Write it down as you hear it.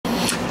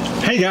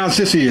Hey guys,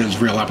 this is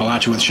Real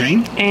Appalachia with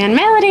Shane and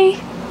Melody.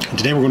 And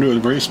today we're going to do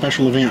a very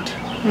special event.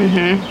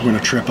 We're going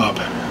to trip up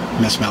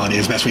Miss Melody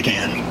as best we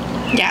can.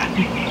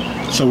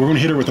 Yeah. So we're going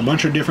to hit her with a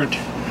bunch of different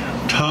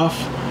tough,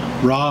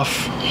 rough,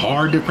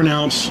 hard to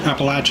pronounce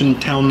Appalachian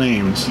town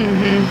names.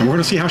 And we're going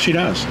to see how she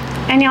does.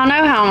 And y'all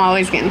know how I'm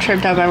always getting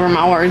tripped up over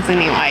my words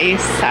anyway,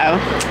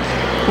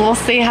 so we'll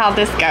see how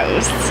this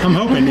goes. I'm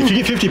hoping if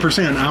you get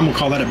 50%, I'm going to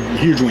call that a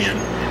huge win.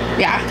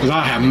 Yeah. Because I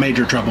have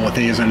major trouble with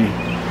these, and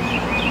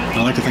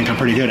I like to think I'm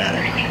pretty good at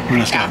it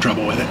when I still have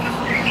trouble with it.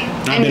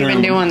 And you've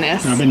been doing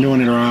this. I've been doing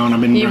it around.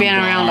 You've been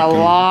around a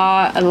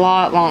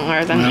lot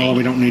longer than me. Well,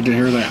 we don't need to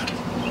hear that.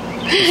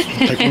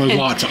 Take those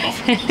lots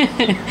off.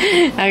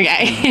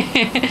 Okay.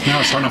 Now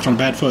it's starting off on a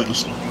bad foot.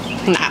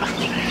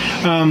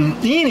 No.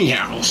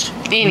 Anyhow,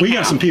 we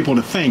got some people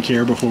to thank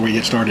here before we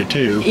get started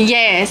too.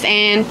 Yes,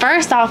 and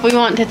first off, we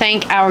want to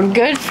thank our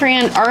good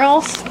friend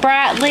Earl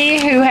Spratley,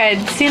 who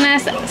had sent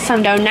us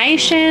some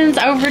donations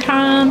over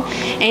time,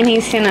 and he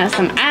sent us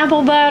some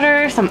apple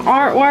butter, some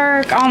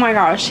artwork. Oh my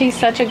gosh, he's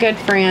such a good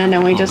friend,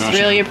 and we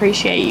really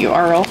appreciate you,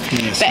 Earl.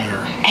 Yes,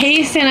 sir.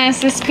 He sent us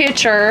this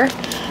picture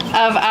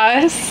of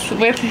us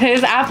with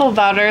his apple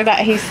butter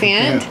that he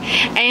sent,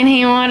 and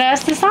he wanted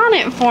us to sign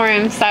it for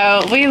him,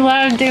 so we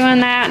love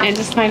doing that, and it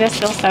just made us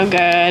feel so good,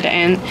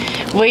 and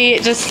we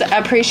just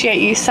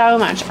appreciate you so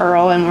much,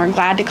 Earl, and we're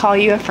glad to call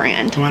you a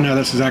friend. Well, I know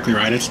that's exactly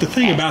right. It's the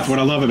thing about what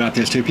I love about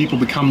this too. People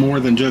become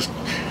more than just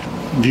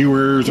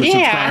viewers or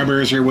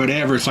subscribers or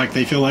whatever. It's like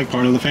they feel like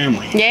part of the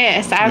family.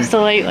 Yes,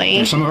 absolutely.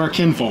 They're some of our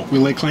kinfolk. We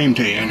lay claim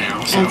to you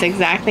now. So. That's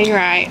exactly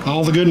right.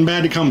 All the good and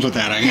bad that comes with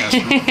that, I guess.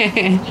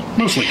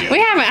 Mostly good. We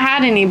haven't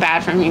had any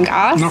bad from you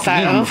guys. Not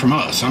from them, from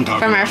us. I'm talking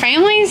from about. Our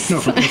families? No,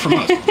 from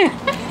us.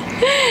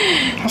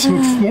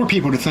 Some more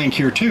people to thank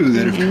here too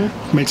that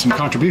have made some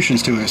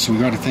contributions to us. So we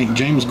got to thank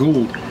James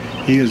Gould.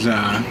 He is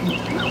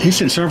he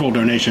sent several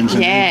donations,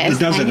 and he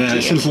does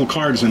it. Sends little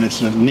cards, and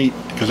it's neat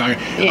because I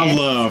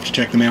love to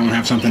check the mail and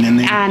have something in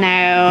there. I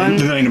know.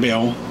 That ain't a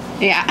bill.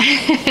 Yeah,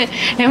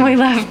 and we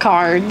love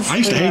cards. I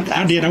used to hate.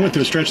 I did. I went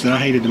through a stretch that I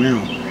hated the mail,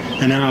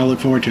 and now I look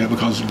forward to it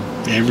because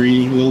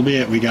every little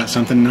bit we got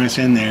something nice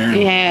in there.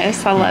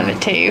 Yes, I love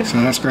it too.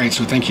 So that's great.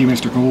 So thank you,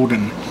 Mr. Gould,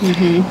 and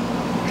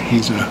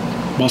he's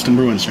a Boston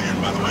Bruins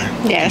fan, by the way.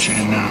 Yes.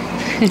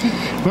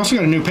 We also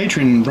got a new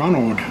patron,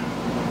 Ronald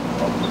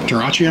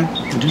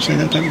Tirrachia. Did you say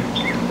that?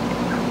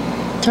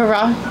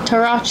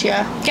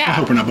 Tirrachia. Yeah. I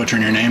hope we're not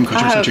butchering your name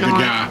because you're such a good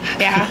guy.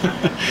 Yeah.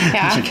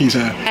 Yeah. Like he's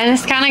and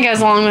this kind of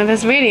goes along with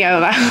this video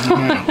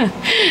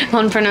though,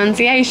 on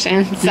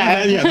pronunciation. So.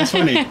 Yeah, that's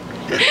funny.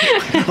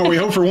 Are we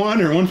 0 for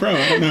 1 or 1 for 0?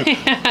 I don't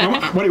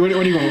know. What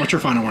do you want? What's your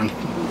final one?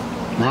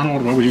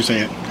 Ronald, what would you say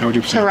it? How would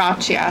you say it?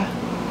 Tirrachia.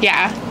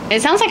 Yeah.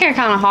 It sounds like a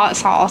kind of hot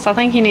sauce. I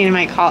think you need to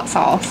make hot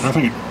sauce. I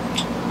think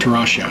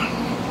Tirrachia.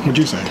 What'd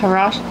you say?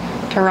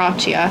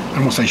 Tirrachia. I'm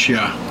going to say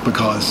Shia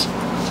because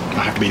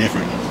I have to be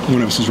different.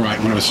 One of us is right,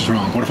 one of us is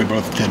wrong. What if we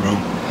both did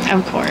wrong?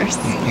 Of course.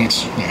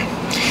 It's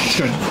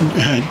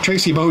good.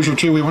 Tracy Bosier,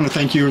 too, we want to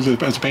thank you as a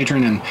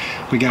patron. And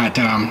we got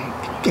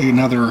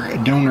another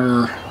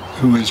donor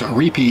who is a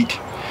repeat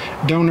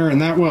donor,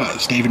 and that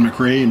was David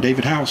McRae and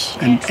David House.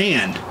 And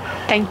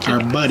thank you.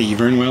 Our buddy,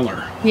 Vern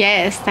Weller.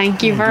 Yes,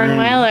 thank you, Vern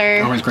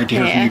Weller. Always great to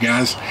hear from you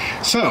guys.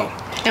 So...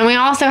 And we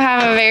also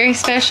have a very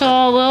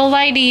special little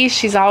lady.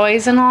 She's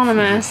always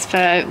anonymous,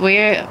 but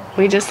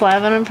we just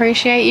love and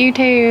appreciate you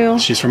too.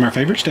 She's from our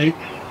favorite state,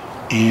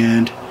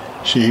 and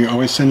she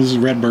always sends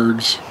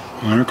Redbirds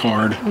on her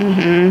card.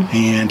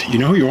 And you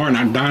know who you are, and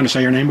I'm dying to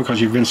say your name because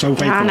you've been so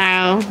faithful. I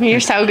know. You're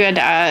so good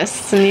to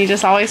us, and you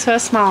just always put a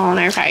smile on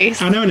our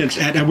face. I know,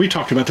 and we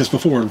talked about this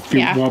before a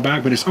while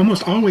back, but it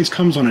almost always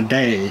comes on a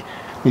day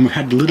when we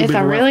had a little bit of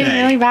a rough day. It's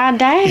a really bad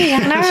day.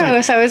 I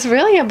know. So it's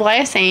really a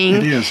blessing.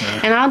 It is.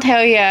 And I'll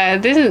tell you,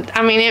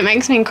 it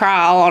makes me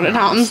cry a lot of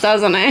times,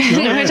 doesn't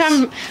it? Which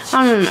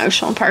I'm an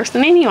emotional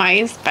person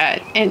anyways,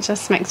 but it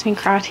just makes me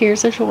cry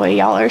tears of joy.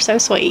 Y'all are so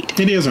sweet.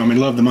 It is. We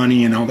love the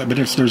money and all that, but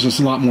there's just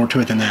a lot more to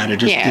it than that.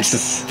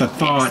 It's the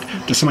thought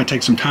that somebody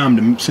take some time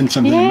to send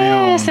something in the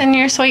mail. Yes, and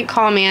your sweet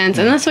comments,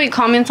 and the sweet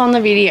comments on the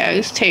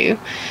videos too.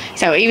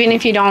 So even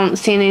if you don't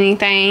send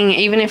anything,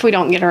 even if we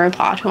don't get a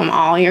reply to them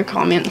all, your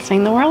comments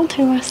mean the world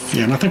to us.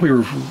 Yeah, and I think we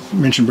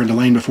mentioned Brenda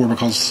Lane before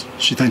because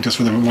she thanked us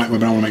for the white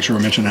web. I want to make sure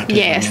we mention that too.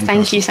 Yes,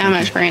 thank you so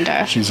much,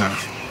 Brenda. She's a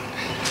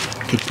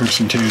good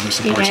person too that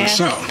supports us.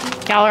 So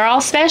y'all are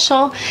all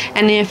special,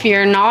 and if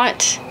you're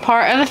not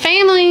part of the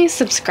family,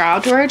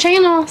 subscribe to our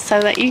channel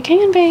so that you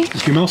can be.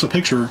 If you mail us a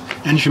picture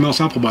and if you mail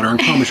us apple butter, I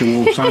promise you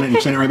we'll sign it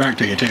and send it right back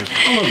to you too.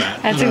 I love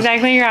that. That's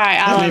exactly right.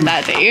 I love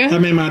that too. That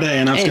made my day,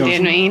 and I'm still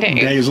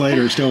days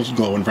later still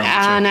glowing from it.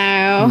 I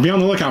know. Be on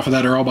the lookout for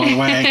that, Earl. By the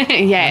way,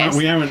 yes,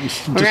 we haven't.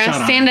 We're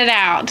gonna send it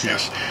out.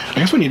 Yes, I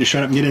guess we need to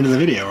shut up and get into the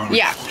video.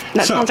 Yeah,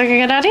 that sounds like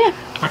a good idea.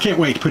 I can't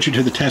wait to put you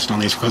to the test on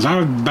these because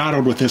I've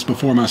battled with this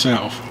before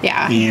myself.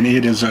 Yeah, and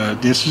it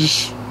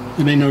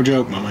ain't no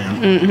joke, my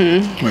man.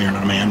 Well, you're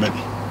not a man, but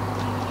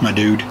my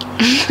dude.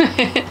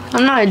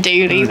 I'm not a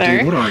dude either.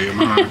 Dude, what are you,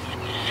 my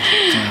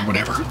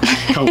whatever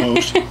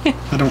co-host?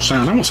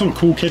 I want some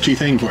cool, catchy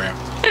thing for you.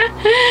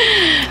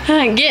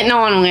 Getting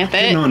on with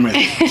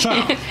it. So,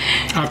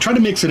 I've tried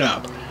to mix it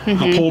up.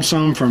 I pulled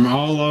some from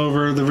all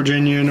over the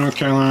Virginia, North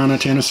Carolina,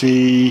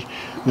 Tennessee,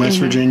 West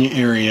Virginia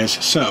areas.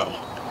 So,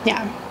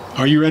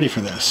 are you ready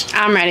for this?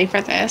 I'm ready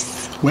for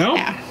this. Well,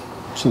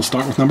 so we'll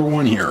start with number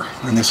 1 here.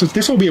 And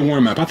this will be a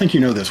warm-up. I think you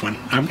know this one.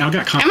 I've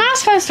got confidence. Am I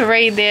supposed to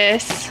read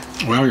this?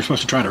 Well, you're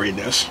supposed to try to read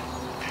this.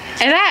 Is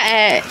that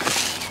it?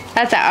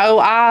 That's an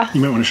O-I.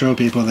 You might want to show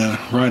people the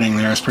writing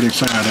there. It's pretty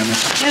sad, isn't it?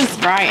 His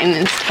writing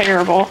is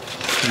terrible.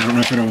 I don't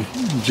know if it'll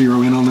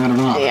zero in on that or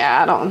not.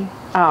 Yeah, I don't.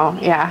 Oh,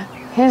 yeah.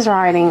 His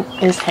writing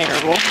is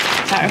terrible.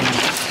 So,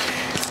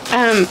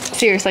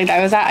 seriously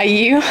though, is that a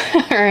U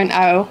or an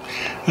O?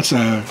 That's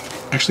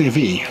actually a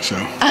V, so.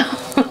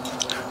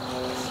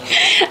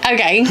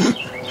 Okay.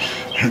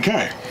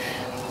 Okay.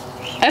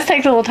 Let's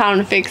take a little time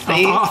to fix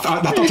these. I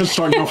thought this was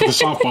starting off with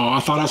the softball. I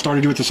thought I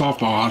started you with the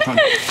softball.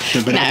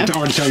 But I can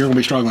already tell you're going to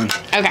be struggling.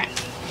 Okay.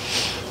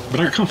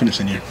 But I got confidence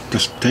in you.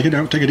 Just take it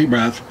out, take a deep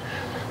breath.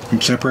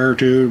 Say a prayer or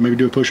two, maybe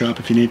do a push-up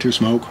if you need to,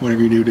 smoke,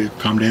 whatever you do to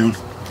calm down.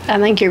 I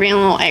think you're being a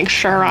little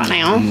extra right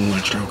now.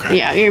 Extra, okay.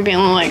 Yeah, you're being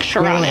a little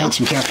extra right now. I had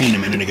some caffeine a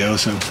minute ago,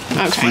 so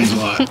that explains a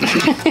lot.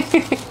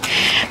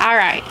 All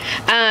right.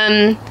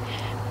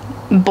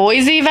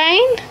 Boise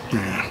vein?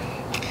 Yeah.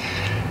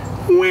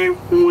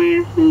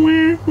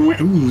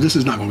 Ooh, this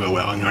is not going to go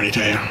well, I can already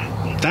tell you.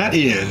 That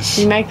is...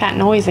 You make that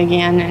noise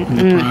again.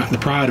 And, the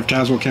pride of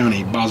Tazewell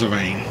County, Bosa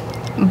vein.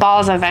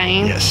 Bosa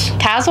vein? Yes.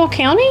 Tazewell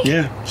County?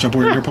 Yeah,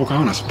 somewhere near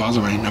Pocahontas,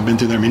 Bosa vein. I've been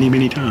through there many,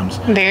 many times.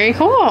 Very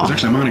cool. There's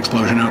actually a mine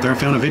explosion out there. I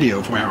found a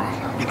video for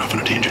getting off on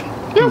a tangent.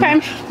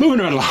 Okay. Moving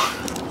right along.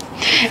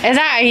 Is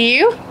that a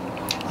U?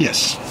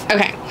 Yes.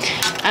 Okay.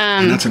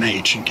 And that's an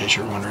H, in case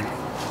you're wondering.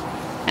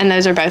 And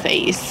those are both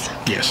E's?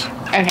 Yes.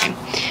 Okay.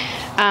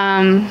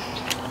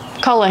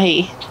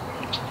 Cullahee.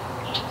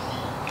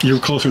 You're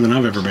closer than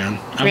I've ever been.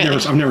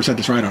 I've never said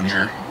this right on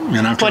here.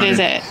 And what is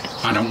it?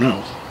 I don't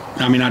know.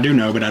 I mean, I do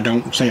know, but I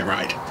don't say it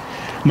right.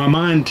 My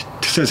mind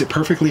says it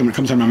perfectly, and when it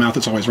comes out of my mouth,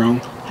 it's always wrong.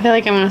 I feel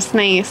like I'm going to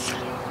sneeze.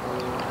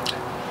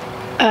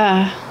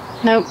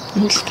 Nope.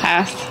 Just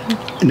pass.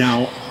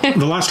 Now,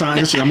 the last time,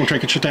 I'm going to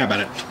take a stab at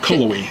it.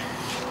 Cullowhee.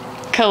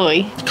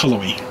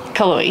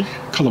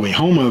 Cullowhee,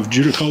 home of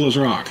Judah Cola's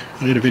Rock.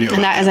 I did a video.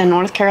 And that is in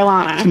North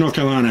Carolina. It's in North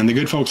Carolina, and the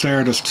good folks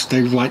there,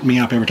 they light me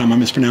up every time I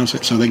mispronounce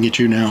it, so they can get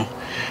you now.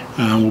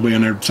 We'll be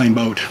on the same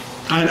boat.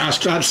 I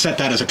set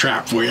that as a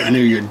trap for you. I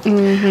knew you'd.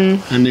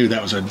 I knew that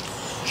was a.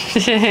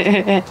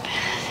 Hey,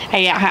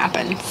 it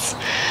happens.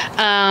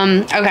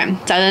 Okay,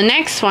 so the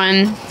next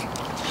one.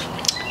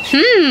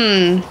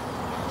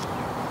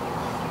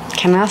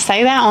 Can I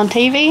say that on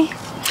TV?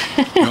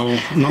 No,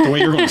 not the way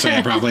you're going to say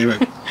it, probably,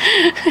 but.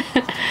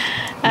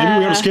 Maybe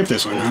we ought to skip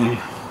this one.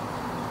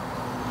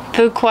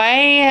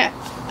 Fuquay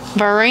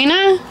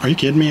Varina? Are you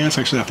kidding me? That's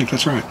actually, I think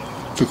that's right.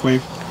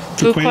 Fuquay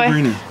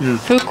Varina. Yeah.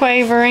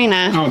 Fuquay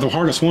Varina. Oh, the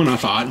hardest one, I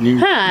thought. And you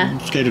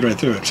skated right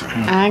through it. So,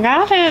 I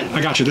got it.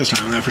 I got you this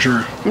time, that for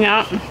sure.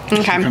 Yep.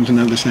 Okay. Here comes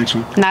this next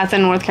one. That's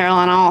in North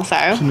Carolina also.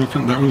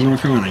 That was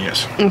North Carolina,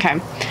 yes. Okay.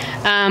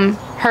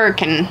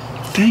 Hurricane.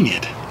 Dang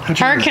it.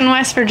 Hurricane,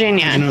 West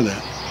Virginia. How'd you know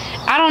that?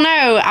 I don't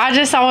know. I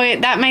just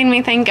always, that made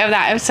me think of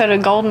that episode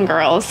of Golden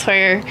Girls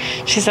where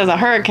she says a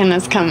hurricane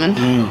is coming.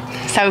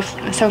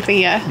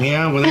 Sophia.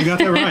 Yeah, well, they got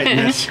that right.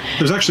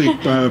 There's actually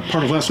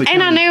part of Leslie.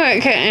 And I knew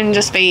it couldn't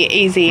just be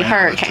easy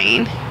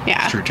hurricane. Yeah.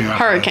 That's true too.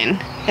 Hurricane.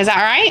 Is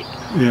that right?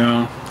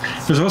 Yeah.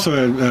 There's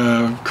also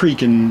a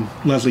creek in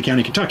Leslie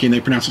County, Kentucky, and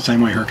they pronounce it the same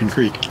way, Hurricane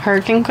Creek.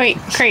 Hurricane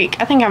Creek.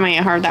 I think I may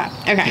have heard that.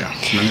 Okay. Yeah,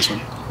 and then this one.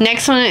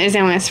 Next one is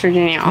in West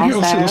Virginia also.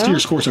 Let's do your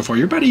score so far.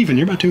 You're about even.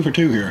 You're about 2 for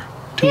 2 here.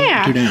 Two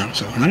down.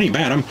 So that ain't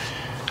bad. I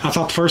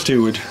thought the first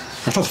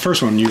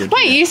one you would.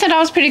 Wait, you said I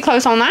was pretty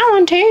close on that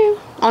one too.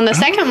 On the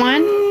second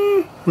one.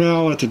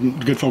 Well, let the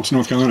good folks in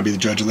North Carolina be the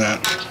judge of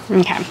that.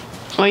 Okay.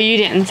 Well, you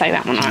didn't say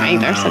that one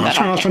either. So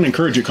I was trying to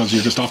encourage you because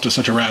you're just off to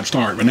such a rad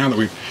start. But now that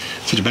we've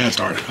such a bad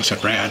start, I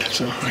said rad,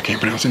 so I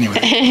can't pronounce it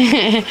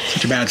anyway.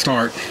 Such a bad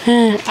start.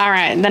 All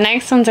right. The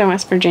next one's in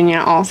West Virginia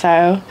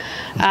also.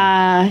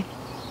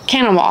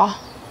 Kanawha.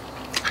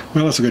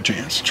 Well, that's a good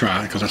chance to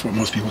try because that's what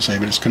most people say,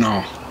 but it's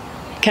Kanawha.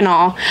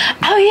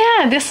 Oh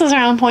yeah, this was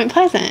around Point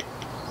Pleasant,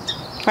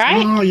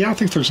 right? Oh yeah, I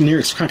think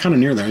it's kind of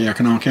near there. Yeah,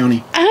 Kanawha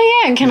County.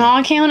 Oh yeah,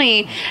 Kanawha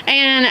County.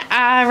 And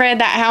I read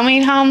that how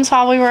many times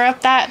while we were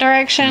up that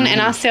direction, and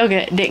I still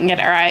didn't get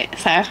it right.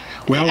 So.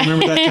 Well,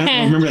 remember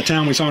that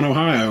town we saw in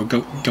Ohio,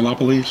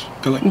 Gallipolis?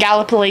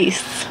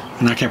 Gallipolis.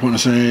 And I kept wanting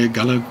to say,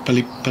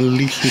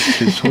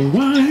 Gallipolis is a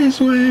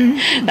wise way.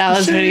 That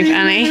was pretty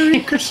funny.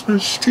 Merry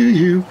Christmas to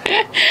you.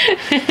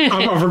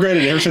 I've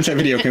regretted it ever since that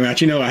video came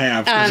out. You know I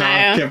have.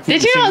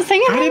 Did you not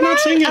sing it? I did not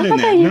sing it in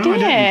there. You no, did.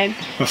 I didn't.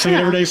 I've sung it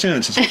every day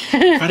since.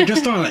 I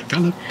just thought like,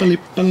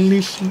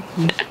 Gallipolis.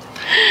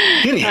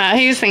 Anyhow.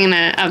 He was singing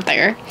it up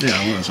there. Yeah,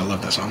 I was. I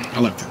love that song.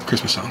 I love the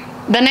Christmas song.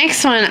 The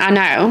next one I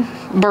know,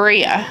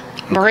 Berea,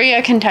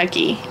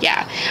 Kentucky.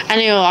 Yeah, I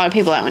knew a lot of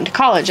people that went to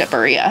college at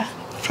Berea.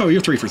 Oh,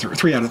 you're 3 for 3.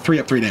 3 out of 3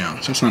 up, 3 down.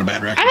 So that's not a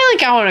bad record. I feel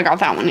like I would have got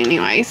that one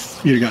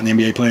anyways. You'd have gotten the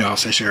NBA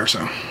playoffs this year,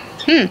 so.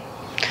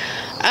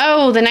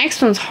 Oh, the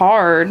next one's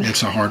hard.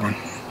 It's a hard one.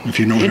 If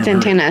you know it's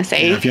in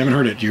Tennessee. Yeah, if you haven't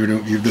heard it,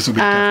 this will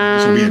be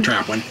this will be a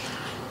trap one.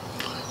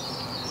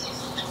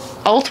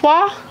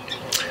 Ottawa?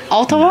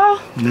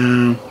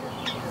 No.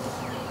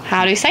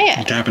 How do you say it?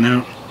 You tapping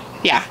out?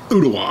 Yeah.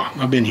 Ottawa.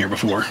 I've been here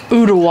before.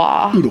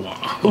 Ottawa.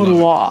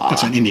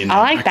 That's an Indian name. I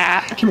like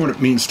that. I can't remember what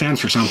it means. Stands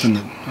for something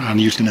that I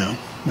used to know,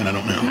 but I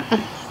don't know.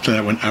 So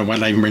that why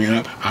did I even bring it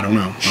up? I don't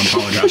know. I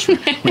apologize for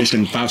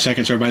wasting 5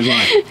 seconds of everybody's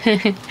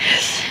life.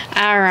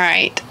 All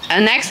right.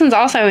 Next one's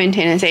also in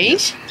Tennessee.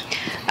 Yes.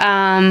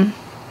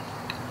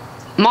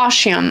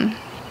 Mosham.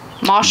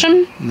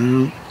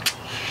 No.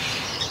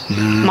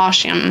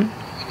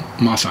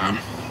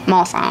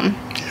 Mossam.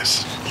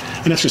 Yes.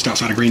 And that's just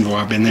outside of Greenville.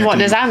 I've been there. What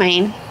does that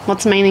mean?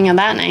 What's the meaning of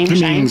that name, It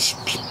Shane? means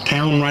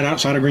town right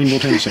outside of Greenville,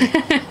 Tennessee.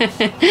 That's what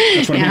it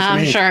means to me.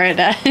 I'm sure it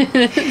does.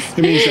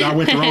 It means that I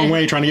went the wrong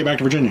way trying to get back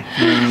to Virginia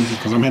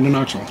because I'm heading to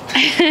Knoxville.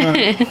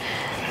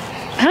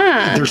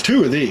 There's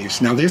 2 of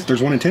these. Now,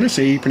 there's one in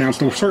Tennessee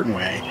pronounced a certain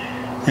way,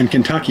 and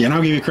Kentucky. And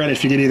I'll give you credit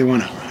if you get either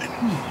one of them right.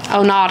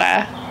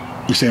 Onada.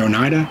 You say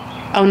Oneida?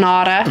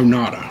 Onada.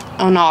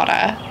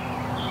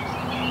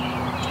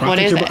 Well, what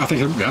is it? I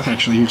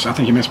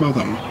think you missed both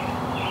of them.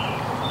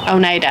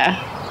 Oneida.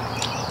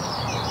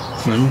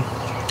 No.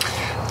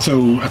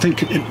 So I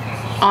think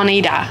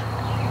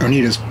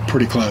Oneida's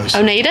pretty close.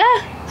 Oneida?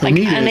 Like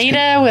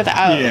Oneida with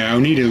O. Yeah,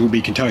 Oneida would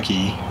be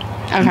Kentucky.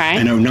 Okay.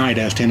 And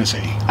Oneida is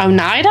Tennessee.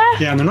 Oneida?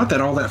 Yeah, and they're not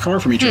all that far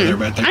from each other,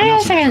 but I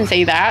guess I can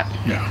see that.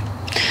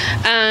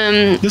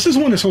 Yeah. This is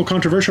one that's a little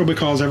controversial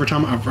because every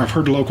time I've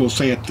heard locals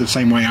say it the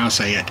same way I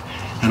say it,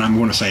 and I'm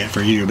going to say it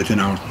for you, but then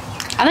I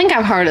think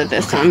I've heard of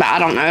this one, but I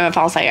don't know if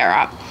I'll say it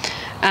right.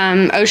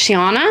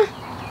 Oceana?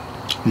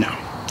 No.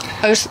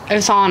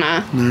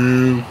 Osana.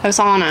 No.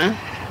 Osana.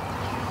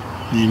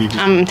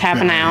 I'm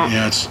tapping out.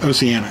 Yeah, it's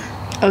Oceana.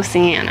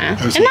 Isn't that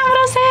what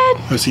I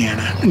said?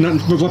 Oceana. A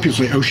lot of people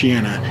say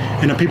Oceana,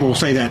 and people will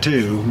say that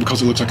too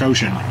because it looks like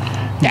ocean.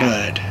 Yeah.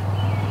 But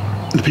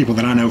the people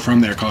that I know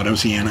from there call it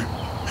Oceana.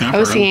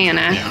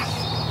 Oceana. Yeah.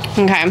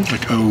 Okay.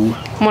 Like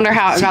Wonder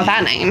how it got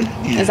that name.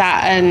 Yeah. Is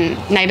that a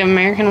Native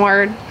American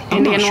word? I'm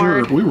Indian not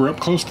sure. word? We were up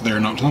close to there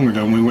not long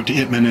ago when we went to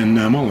Itman and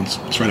Mullins.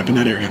 It's right up in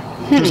that area.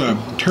 There's a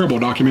terrible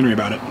documentary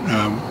about it.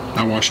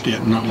 I watched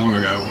it not long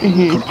ago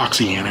called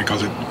Oxyana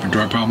because of a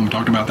drug problem. We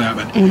talked about that,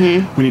 but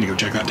we need to go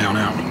check that town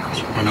out.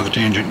 Another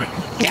tangent, but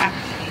yeah.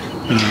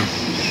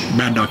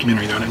 Bad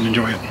documentary though. I didn't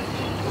enjoy it.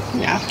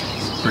 Yeah.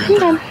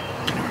 Anyway,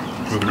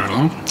 moving right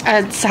along.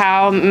 That's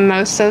how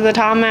most of the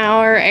time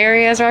our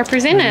area is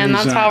represented, and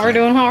that's how we're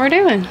doing what we're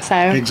doing. So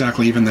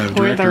exactly. Even the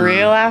director, we're the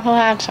real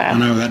Appalachia. I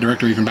know that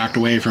director even backed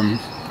away from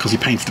because he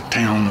paints the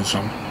town as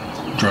some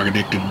drug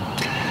addicted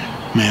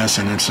mess,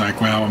 and it's like,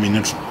 well, I mean,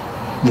 it's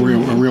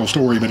a real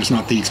story, but it's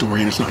not the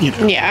story, and it's not,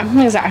 Yeah,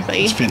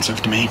 exactly. It's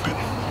offensive to me, but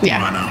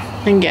yeah, I know.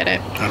 I get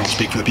it. I don't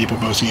speak for the people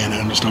of Oceana.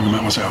 I'm just talking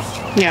about myself.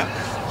 Yeah.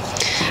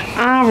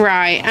 All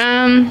right.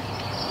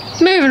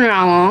 Moving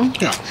right along.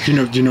 Yeah. Do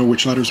you know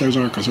which letters those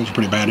are? Because those are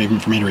pretty bad even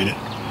for me to read it.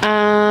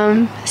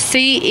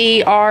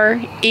 Ceres.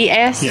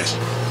 Yes.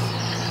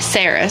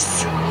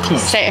 Ceres.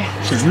 Close.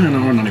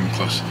 No, we're not even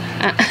close.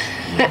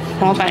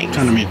 Well, thanks.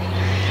 Kind of mean.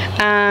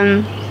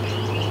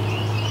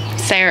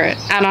 Sarah.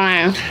 I don't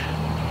know.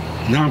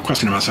 Now I'm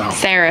questioning myself.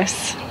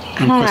 Ceres.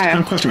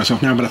 I'm questioning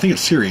myself now, but I think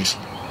it's series.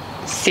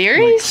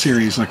 Series? Like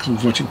series, like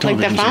watching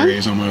television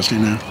series almost,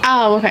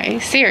 Oh, okay.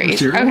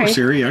 Series. Okay. Or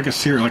series. I guess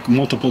series, like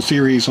multiple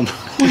series on the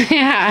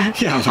yeah.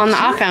 Yeah. On the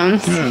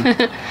iPhones.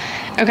 Yeah.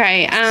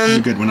 Okay. This is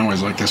a good one. I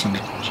always like this one.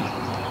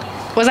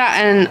 Was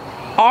that an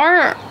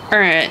R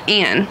or an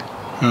N?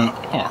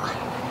 R.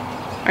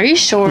 Are you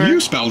sure? Well, you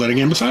spelled it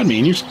again beside me,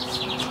 and you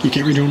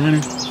can't read your own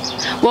writing?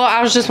 Well,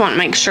 I was just wanting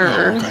to make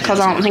sure,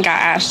 because I don't think I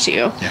asked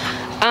you. Yeah.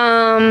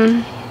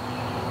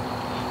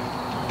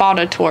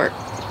 Bottatort.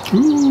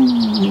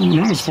 Ooh,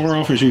 not as far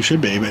off as you should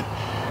be, but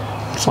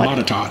it's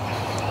Bottatort.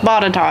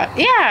 Bottatort.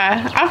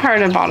 Yeah, I've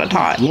heard of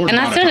Bottatort. And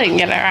I still didn't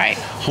get it right.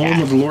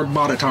 Home of Lord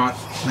Bottatort.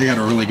 They had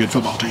a really good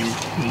football team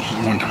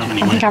one time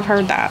anyway. I think I've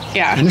heard that,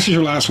 yeah. And this is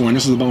your last one.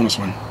 This is the bonus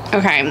one.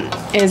 Okay.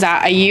 Is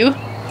that a U?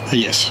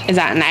 Yes. Is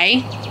that an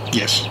A?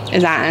 Yes.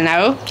 Is that an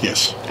O?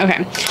 Yes.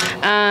 Okay.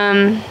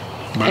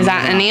 Is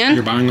that an N?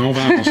 You're buying all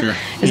vowels here.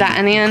 Is that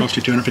an N? Cost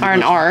you $250. Or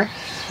an R?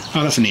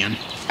 Oh, that's an N.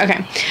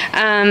 Okay.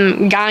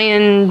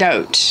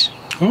 Ghyontonda.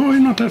 Oh,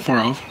 you're not that far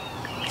off.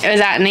 Is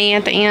that an E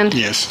at the end?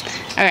 Yes.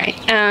 Okay.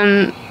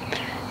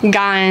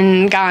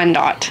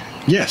 Ghyontonda.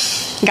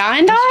 Yes.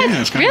 Ghyontonda?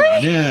 Yeah, it's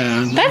really?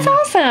 Yeah. That's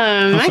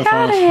awesome. I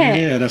got it.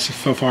 Yeah, that's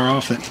so far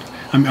off that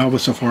I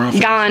was so far off.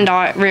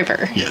 Ghyontonda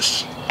River.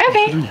 Yes.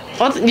 Okay.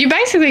 Well, you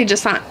basically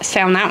just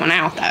sound that one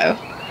out, though.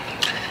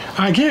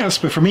 I guess,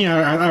 but for me,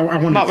 I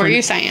wanted what were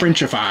you saying?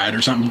 Frenchified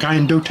or something.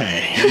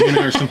 Ghyontonda.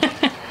 Or something.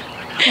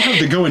 I have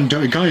to go and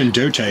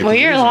Ghyontonda. Well,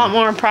 you're a lot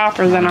more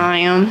proper than I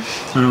am.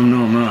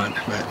 No, I'm not.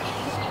 But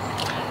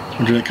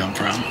Where did it come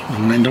from?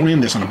 And don't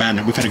end this on a bad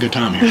note. We've had a good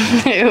time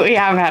here. We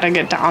have had a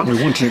good time.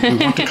 We want to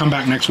come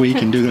back next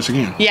week and do this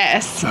again.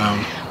 Yes.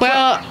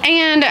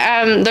 And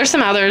there's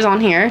some others on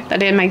here that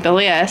didn't make the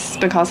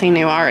list because he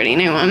already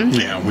knew them.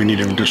 Yeah, we need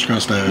to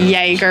discuss the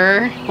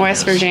Jaeger,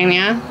 West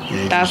Virginia.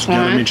 Yeah, that's one.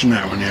 Gotta mention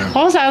that one, yeah.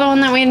 What was the other one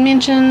that we had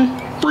mentioned?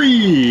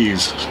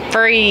 Freeze,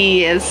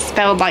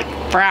 spelled like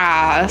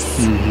fries.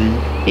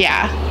 Mm-hmm.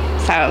 Yeah.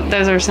 So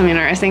those are some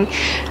interesting.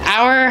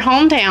 Our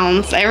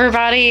hometowns,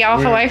 everybody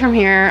away from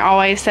here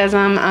always says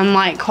them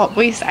unlike what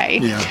we say.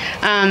 Yeah.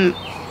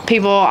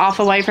 People off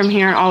away from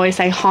here always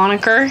say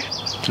Honaker.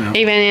 Yeah.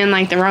 Even in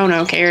like the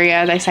Roanoke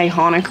area, they say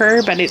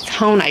Honaker, but it's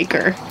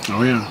Honaker.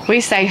 Oh yeah.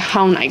 We say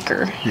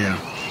Honaker. Yeah.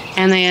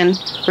 And then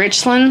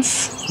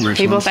Richlands.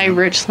 People say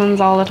Richlands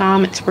all the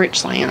time. It's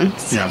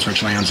Richlands. Yeah, it's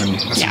Richlands, and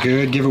that's a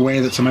good giveaway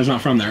that somebody's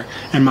not from there.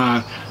 And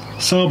my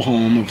sub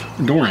home of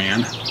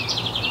Doran.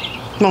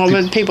 What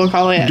would people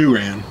call it?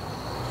 Duran.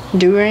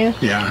 Duran?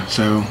 Yeah,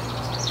 so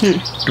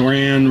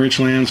Doran,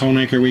 Richlands,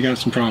 Honaker, we got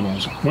some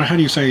problems. How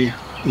do you say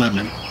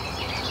Lebanon?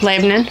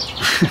 Lebanon.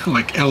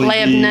 Like L-E-B.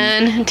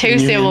 Lebanon, 2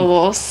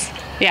 syllables.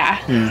 Yeah.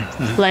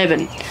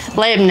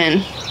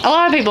 Lebanon. A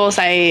lot of people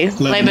say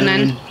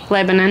Lebanon.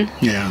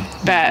 Yeah.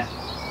 But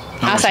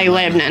I say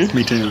Lebanon.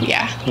 Me too.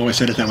 Yeah. I've always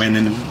said it that way, and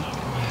then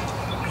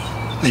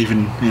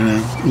even,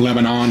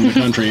 Lebanon, the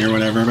country or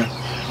whatever, but...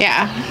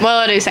 Yeah. Well,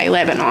 I do say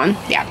Lebanon.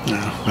 Yeah.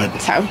 No, but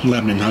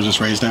Lebanon, I was just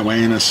raised that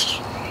way, and it's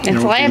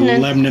Lebanon.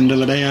 Lebanon till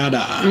the day I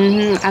die.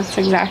 Mm-hmm. That's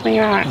exactly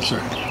right. That's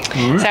right.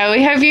 All right. So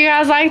we hope you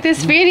guys like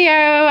this video.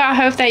 I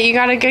hope that you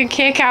got a good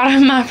kick out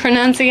of my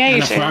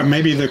pronunciation. And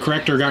maybe the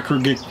corrector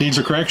needs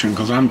a correction,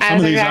 because some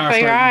of these I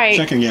start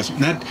second guessing.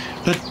 That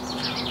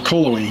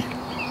Kollu.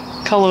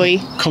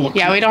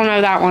 Yeah, we don't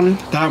know that one.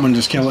 That one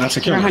just killed. That's a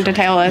killer. You don't have to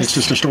tell us. It's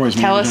just a story.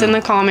 Tell us in the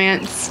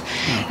comments.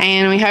 Yeah.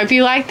 And we hope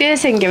you like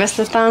this and give us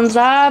the thumbs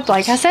up.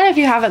 Like I said, if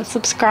you haven't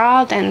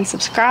subscribed, then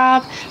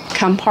subscribe.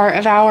 Become part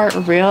of our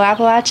Real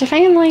Appalachia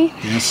family.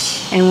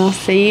 Yes. And we'll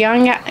see you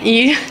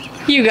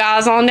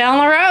guys on down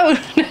the road.